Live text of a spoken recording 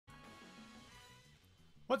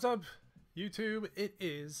What's up, YouTube? It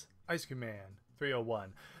is Ice Cream Man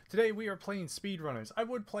 301. Today we are playing SpeedRunners. I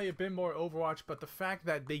would play a bit more Overwatch, but the fact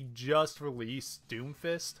that they just released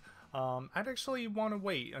Doomfist, I'd actually want to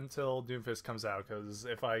wait until Doomfist comes out, because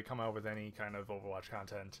if I come out with any kind of Overwatch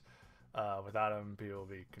content without him, people will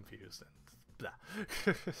be confused and blah.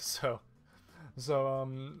 So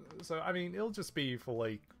I mean, it'll just be for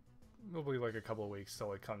it'll be like a couple of weeks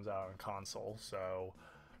till it comes out on console. So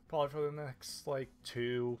probably for the next like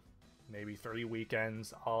 2, maybe 3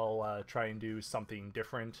 weekends, I'll try and do something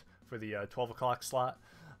different for the 12 o'clock slot.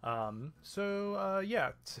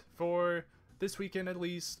 Yeah, for this weekend at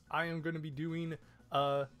least, I am going to be doing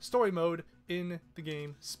story mode in the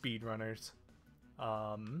game SpeedRunners.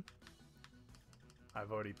 I've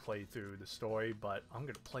already played through the story, but I'm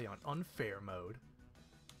going to play on unfair mode,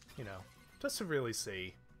 you know, just to really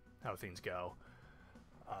see how things go.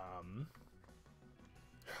 Oh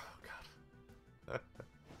god.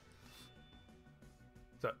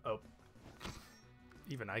 So, oh,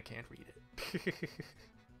 even I can't read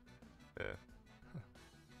it.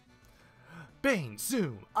 Bang,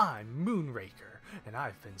 zoom, I'm Moonraker, and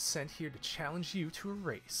I've been sent here to challenge you to a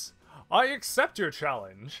race. I accept your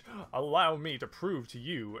challenge. Allow me to prove to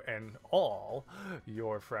you and all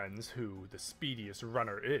your friends who the speediest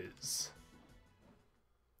runner is.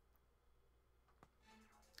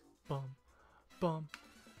 Bum, bum.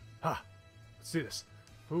 Ha! Let's do this.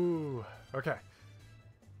 Ooh, okay.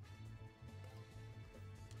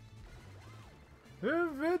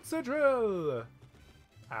 If it's a drill!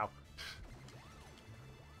 Ow.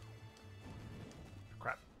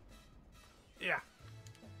 Crap. Yeah.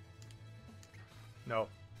 No.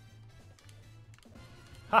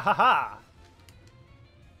 Ha ha ha!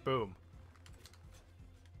 Boom.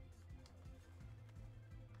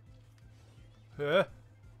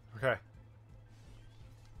 Okay.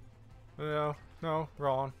 No, no,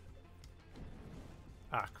 wrong.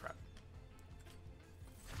 Ah, crap.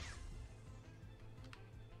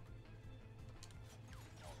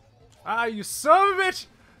 Ah, you son of a bitch!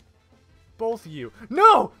 Both of you.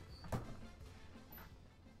 No!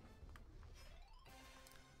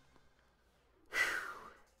 2,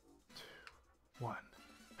 1.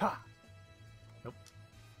 Ha! Nope.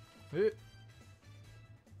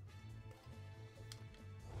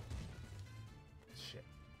 Shit.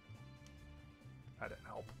 That didn't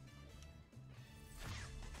help.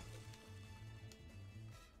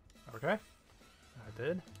 Okay. I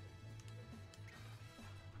did.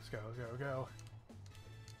 Let's go, go, go.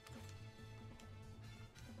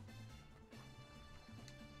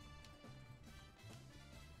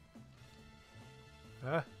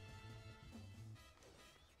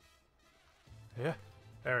 Yeah,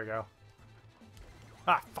 there we go.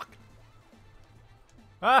 Ah, fuck.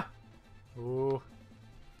 Ah! Ooh.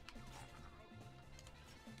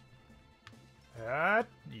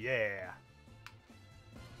 Yeah.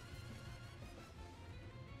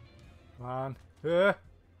 Come on.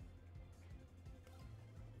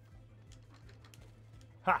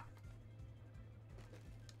 Ha!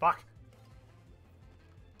 Fuck!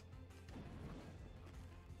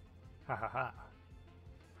 Ha ha ha.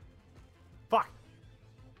 Fuck!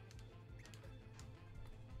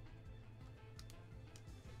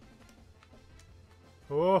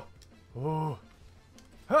 Oh! Oh!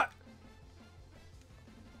 Ha!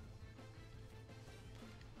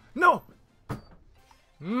 No!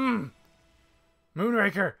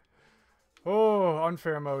 Moonraker! Oh,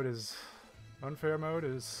 unfair mode is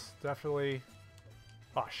definitely...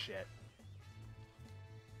 Oh, shit.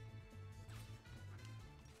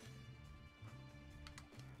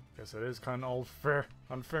 Guess it is kind of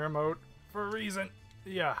unfair mode for a reason.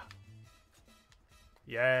 Yeah.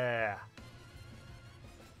 Yeah.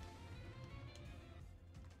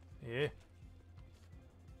 Yeah. You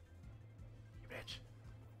bitch.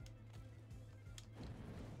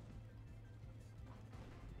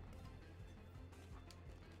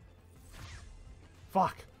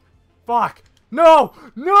 Fuck. Fuck. No!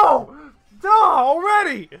 No! No!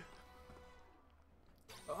 Already!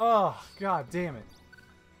 Oh, god damn it.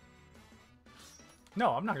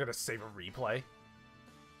 No, I'm not gonna save a replay.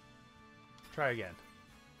 Try again.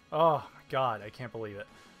 Oh my god, I can't believe it.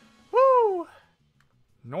 Woo!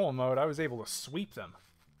 Normal mode, I was able to sweep them.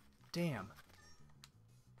 Damn.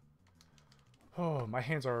 Oh, my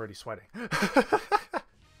hands are already sweating.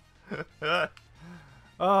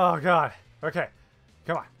 Oh god. Okay.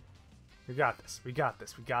 Come on. We got this. We got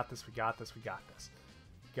this. We got this. We got this. We got this.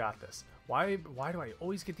 We got this. Why do I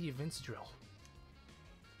always get the events drill?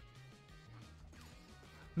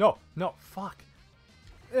 No, no, fuck.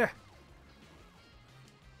 Eh.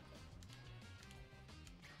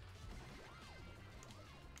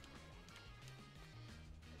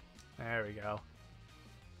 There we go.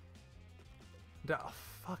 Oh,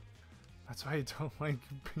 fuck. That's why I don't like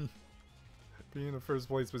being in the first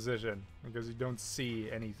place position. Because you don't see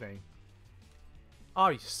anything. Oh,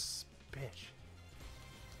 you bitch.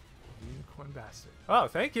 Unicorn bastard. Oh,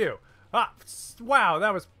 thank you. Ah, wow,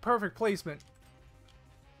 that was perfect placement.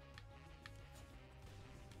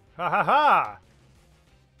 Ha ha ha!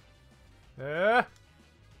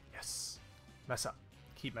 Yes. Mess up.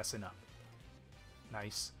 Keep messing up.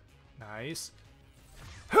 Nice. Nice.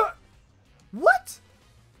 Huh! What?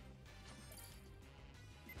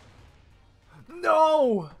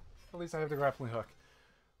 No! At least I have the grappling hook.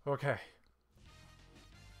 Okay.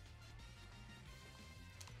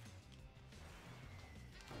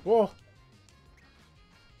 Whoa.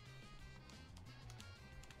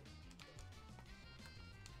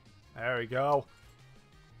 There we go.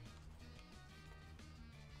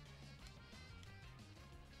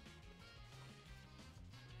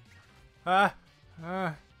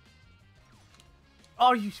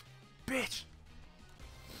 Oh, you bitch.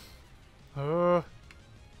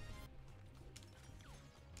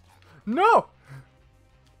 No.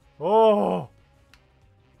 Oh.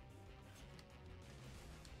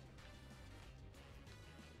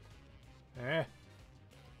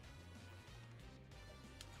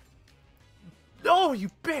 No, you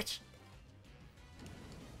bitch.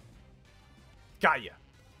 Got ya.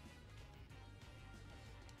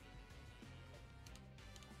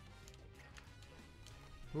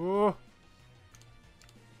 Ooh.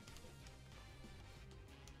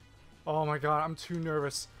 Oh my god, I'm too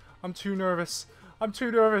nervous. I'm too nervous. I'm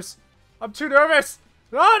too nervous. I'm too nervous.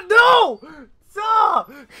 Oh no!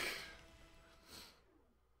 Stop!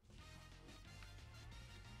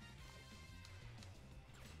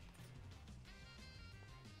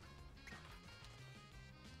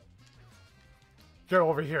 Get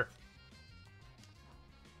over here.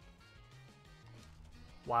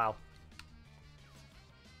 Wow.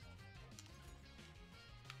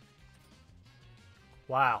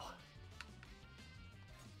 Wow.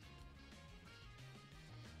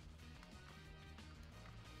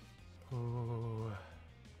 Ooh.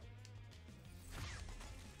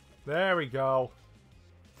 There we go.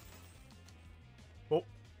 Oh.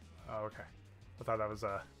 Oh, okay. I thought that was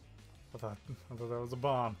a... I thought that was a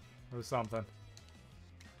bomb or something.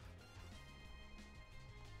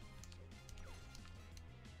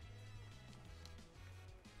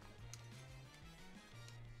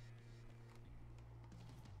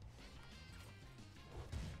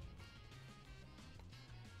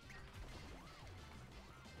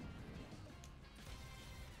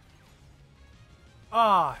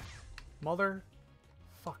 Ah, mother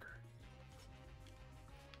fucker.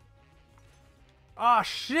 Ah,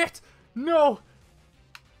 shit! No!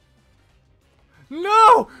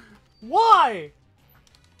 No! Why?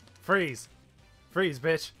 Freeze. Freeze,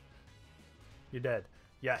 bitch. You're dead.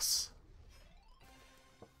 Yes.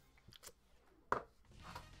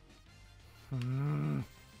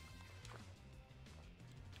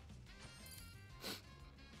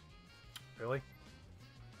 Really?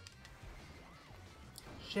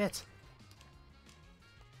 Shit.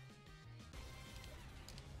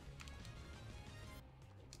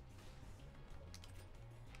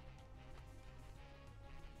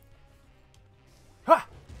 Ha!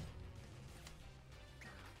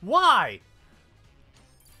 Why?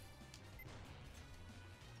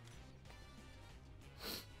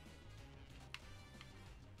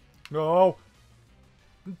 No.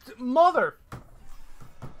 Mother.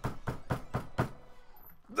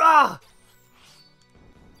 Ah!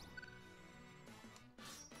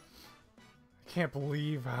 I can't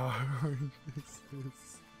believe how hard this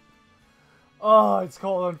is. Oh, it's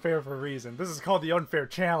called unfair for a reason. This is called the unfair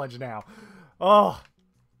challenge now. Oh.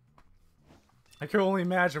 I can only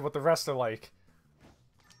imagine what the rest are like.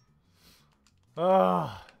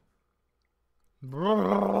 Ah.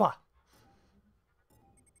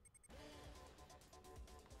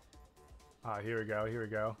 Ah, here we go, here we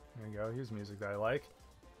go. Here we go. Here's music that I like.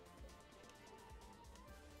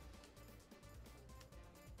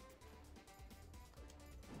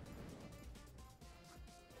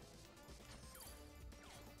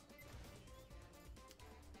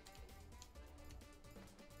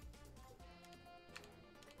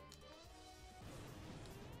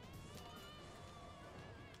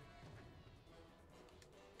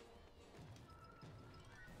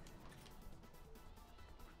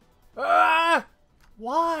 Ah!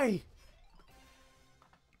 Why?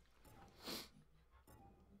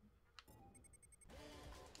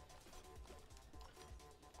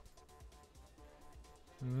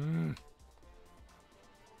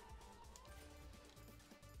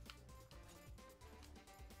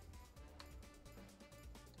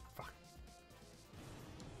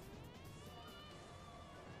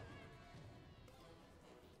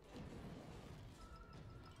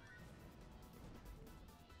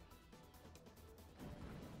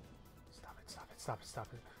 Stop it, stop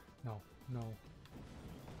it. No, no.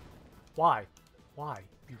 Why? Why?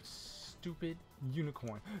 You stupid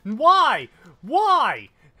unicorn. Why? Why?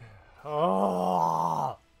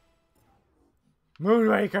 Oh!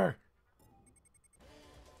 Moonraker!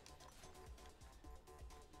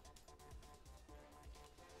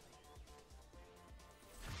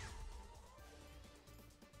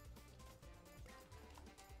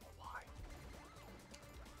 Why?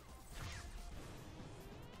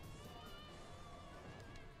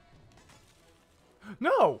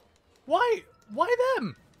 No! Why? Why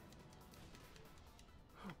them?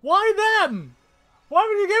 Why them? Why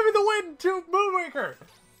would you give me the win to Moonraker?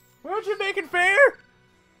 Weren't you making fair?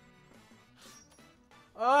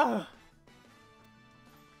 Can't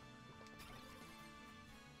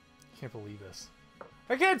believe this.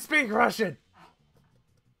 I can't speak Russian!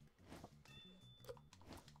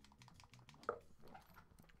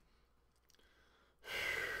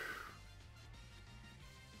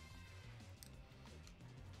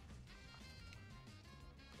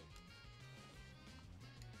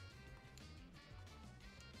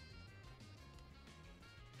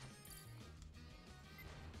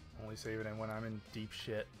 Only saving it when I'm in deep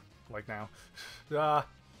shit. Like now.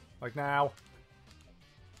 Like now.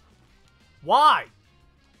 Why?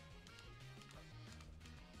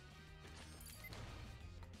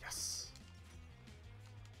 Yes.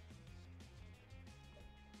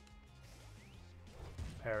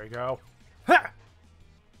 There we go. Ha!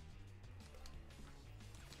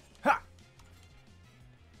 Ha!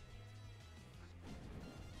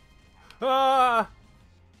 Ah!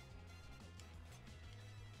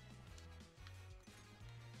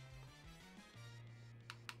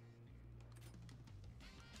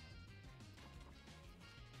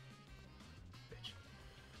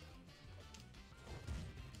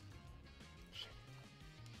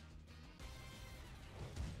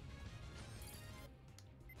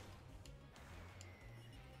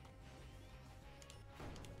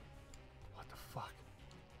 Fuck.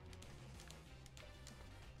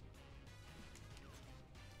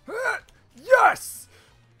 Yes!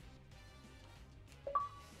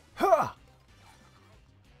 Huh!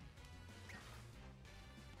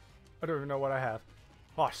 I don't even know what I have.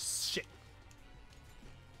 Oh, shit.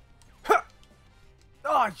 Huh!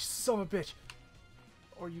 Oh, you son of a bitch.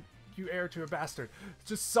 Or you heir to a bastard.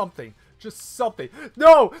 Just something. Just something.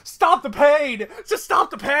 No! Stop the pain! Just stop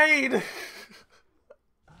the pain!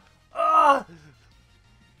 Ah!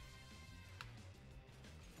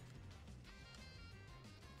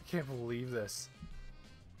 I can't believe this.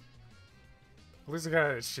 At least I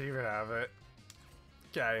got an achievement out of it.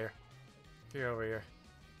 Get out of here. Get over here.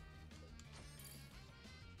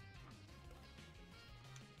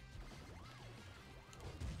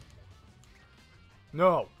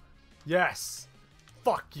 No. Yes.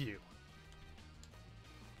 Fuck you.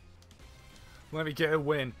 Let me get a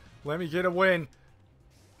win. Let me get a win.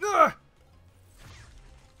 Ugh!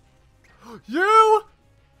 You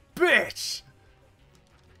bitch!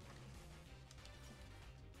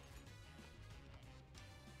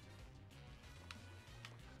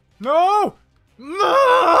 No!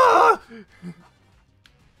 No!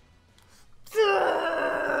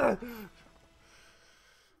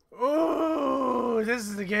 Oh, this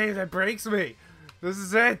is the game that breaks me. This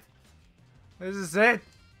is it. This is it.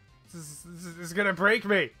 This is gonna break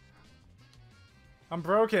me. I'm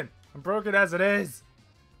broken. I'm broken as it is.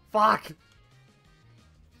 Fuck.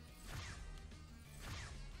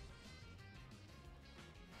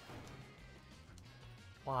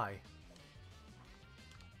 Why?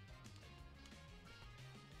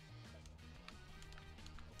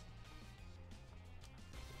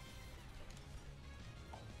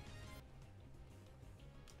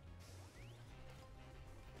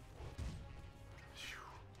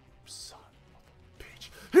 Son of a bitch.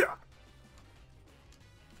 Here.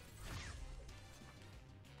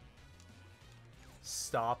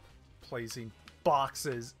 Stop placing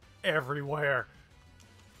boxes everywhere.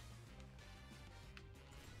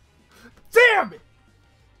 Damn it!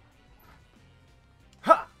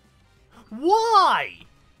 Ha! Why?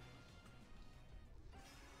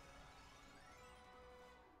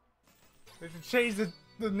 They should change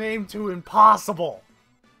the name to Impossible.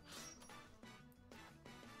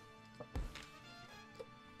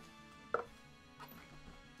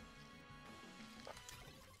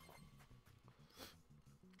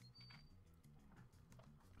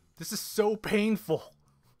 This is so painful.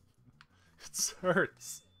 It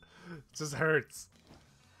hurts. It just hurts.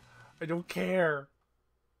 I don't care.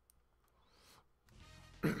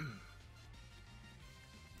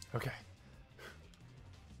 Okay.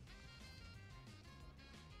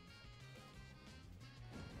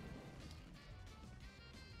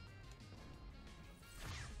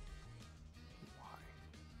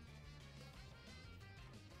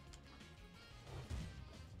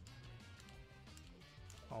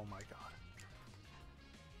 Oh my god.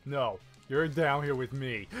 No, you're down here with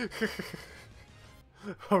me.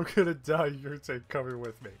 I'm gonna die, you're gonna come here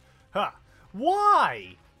with me. Ha!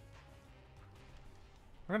 Why?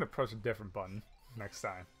 I'm gonna press a different button next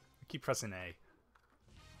time. I keep pressing A.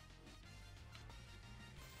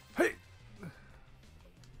 Hey!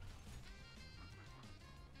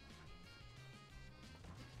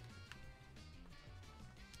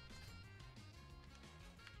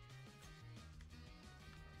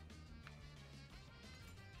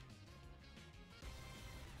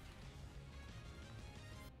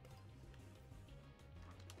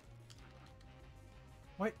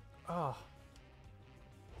 What? Oh.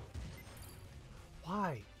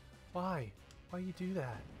 Why? Why? Why you do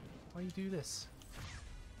that? Why you do this?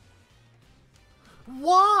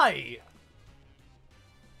 Why?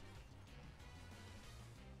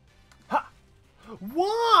 Ha!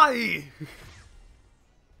 Why?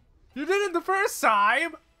 You did it the first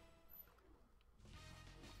time!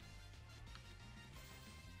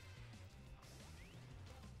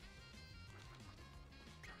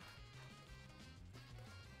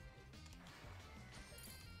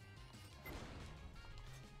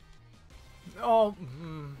 Oh,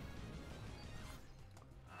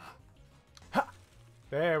 Ha!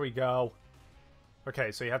 There we go.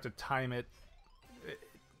 Okay, so you have to time it.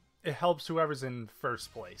 It helps whoever's in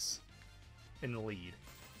first place, in the lead.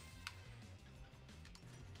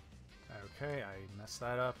 Okay, I messed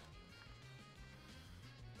that up.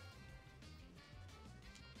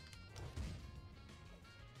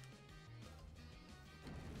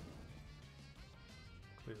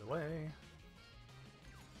 Clear the way.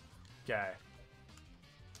 Okay.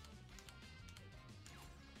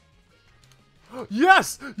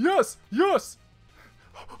 Yes! Yes! Yes!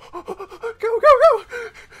 Go, go, go!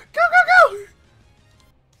 Go, go, go!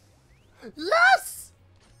 Yes!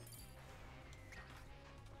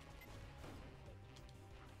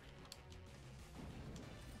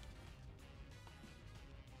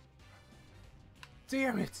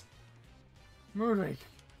 Damn it! Moonrake,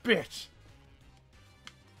 bitch!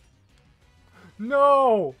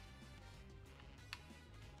 No!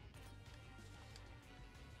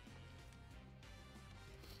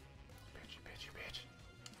 Bitch.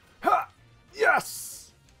 Ha!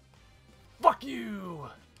 Yes! Fuck you!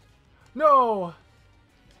 No!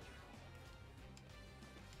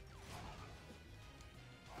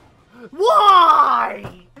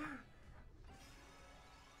 Why?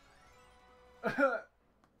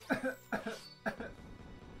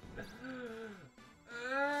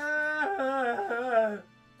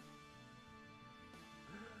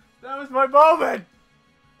 That was my moment!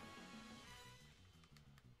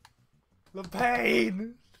 The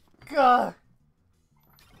pain! God!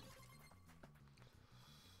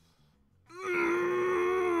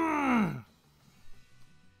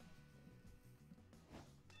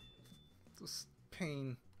 This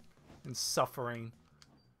pain and suffering.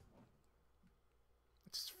 I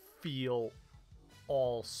just feel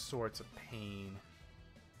all sorts of pain.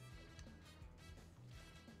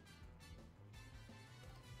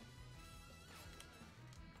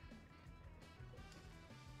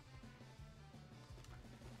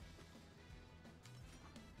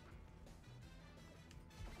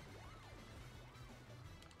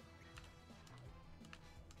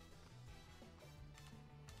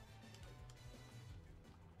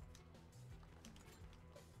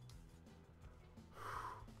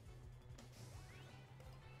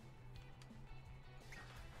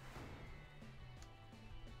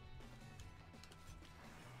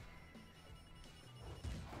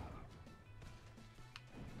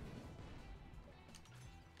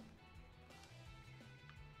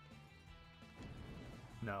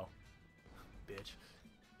 No. Bitch.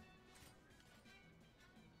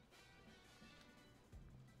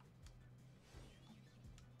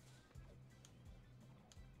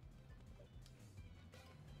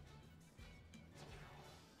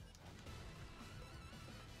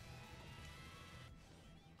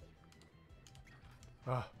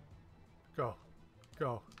 Go.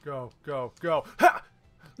 Go. Go. Go. Go. Ha!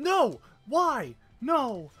 No! Why?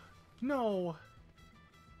 No! No!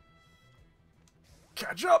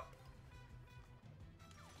 Catch up!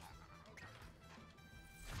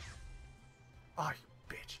 Ah,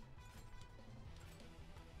 you bitch.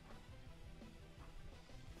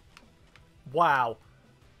 Wow.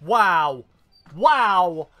 Wow.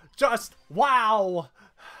 Wow! Just wow!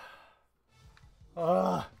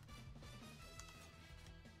 Ugh.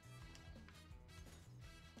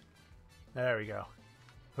 There we go.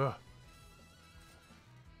 Ugh.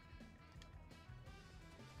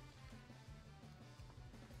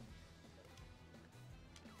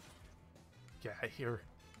 Get out of here.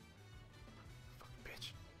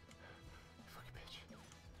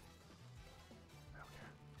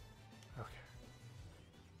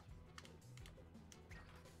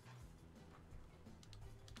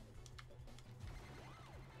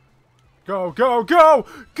 Go, go, go!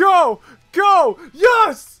 Go! Go!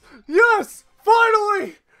 Yes! Yes!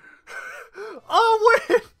 Finally! I'll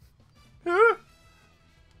win!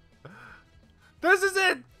 This is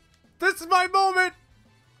it! This is my moment!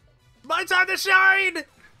 My time to shine!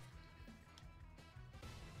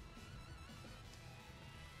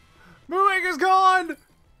 Moonraker's gone!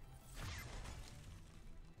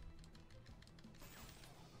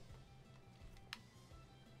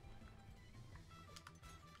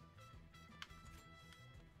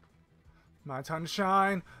 My time to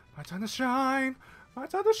shine! My time to shine! My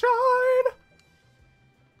time to shine!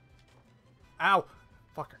 Ow!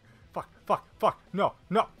 Fucker. Fuck, fuck, fuck. No,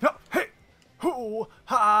 no, no! Hey! Hoo!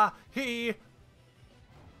 Ha! He!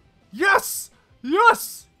 Yes!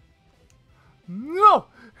 Yes! No!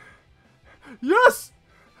 Yes!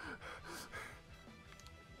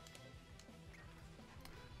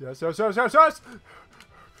 Yes, yes, yes, yes, yes!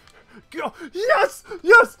 Go! Yes!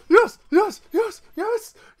 Yes! Yes! Yes! Yes!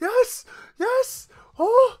 Yes! Yes! Yes!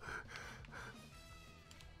 Oh!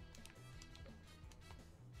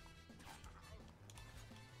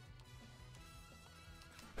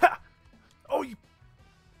 Ha! Oh, you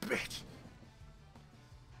bitch!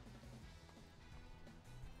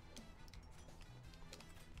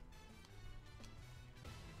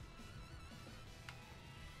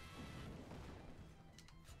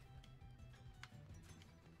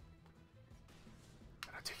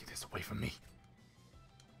 I'm not taking this away from me.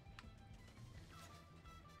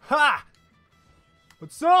 Ha!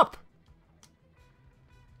 What's up?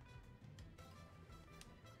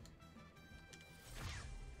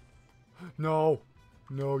 No.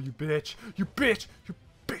 No, you bitch. You bitch. You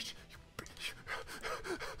bitch. You bitch.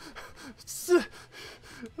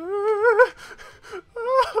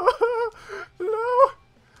 No.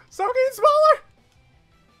 Stop getting smaller.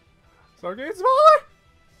 Stop getting smaller.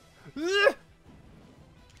 Yes!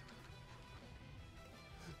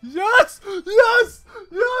 Yes!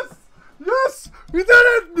 Yes! Yes! We did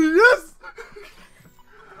it! Yes!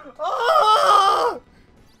 Ah!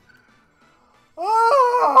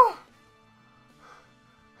 Ah!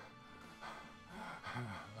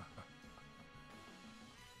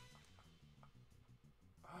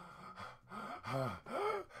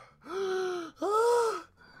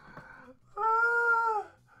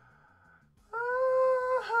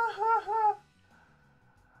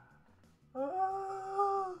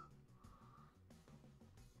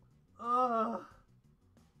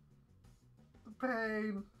 The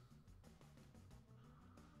pain.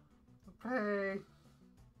 The pain.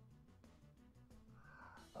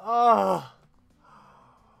 Oh.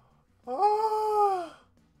 Oh.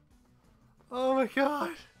 Oh my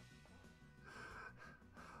god.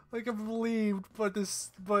 Like I'm relieved, but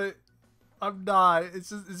I'm not. It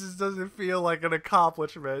just doesn't feel like an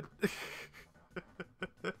accomplishment.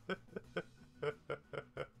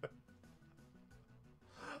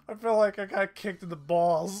 I feel like I got kicked in the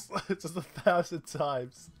balls just 1,000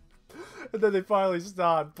 times. And then they finally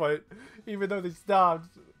stopped, but even though they stopped,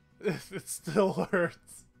 it still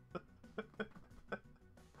hurts.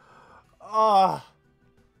 Ah.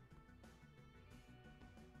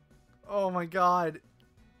 Oh my god.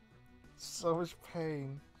 So much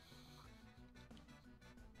pain.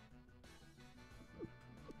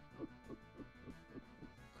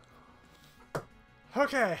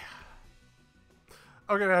 Okay.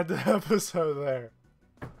 I'm gonna end the episode there.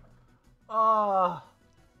 Ah.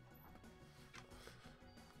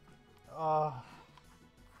 Ah.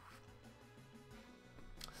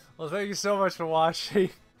 Well, thank you so much for watching.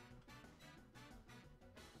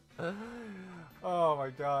 Oh my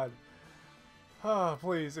god. Oh,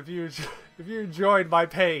 please, if you enjoyed my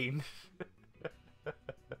pain,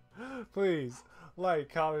 please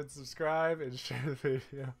like, comment, subscribe, and share the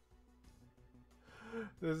video.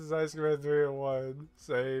 This is Ice Cream 301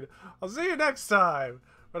 saying, I'll see you next time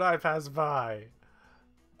when I pass by.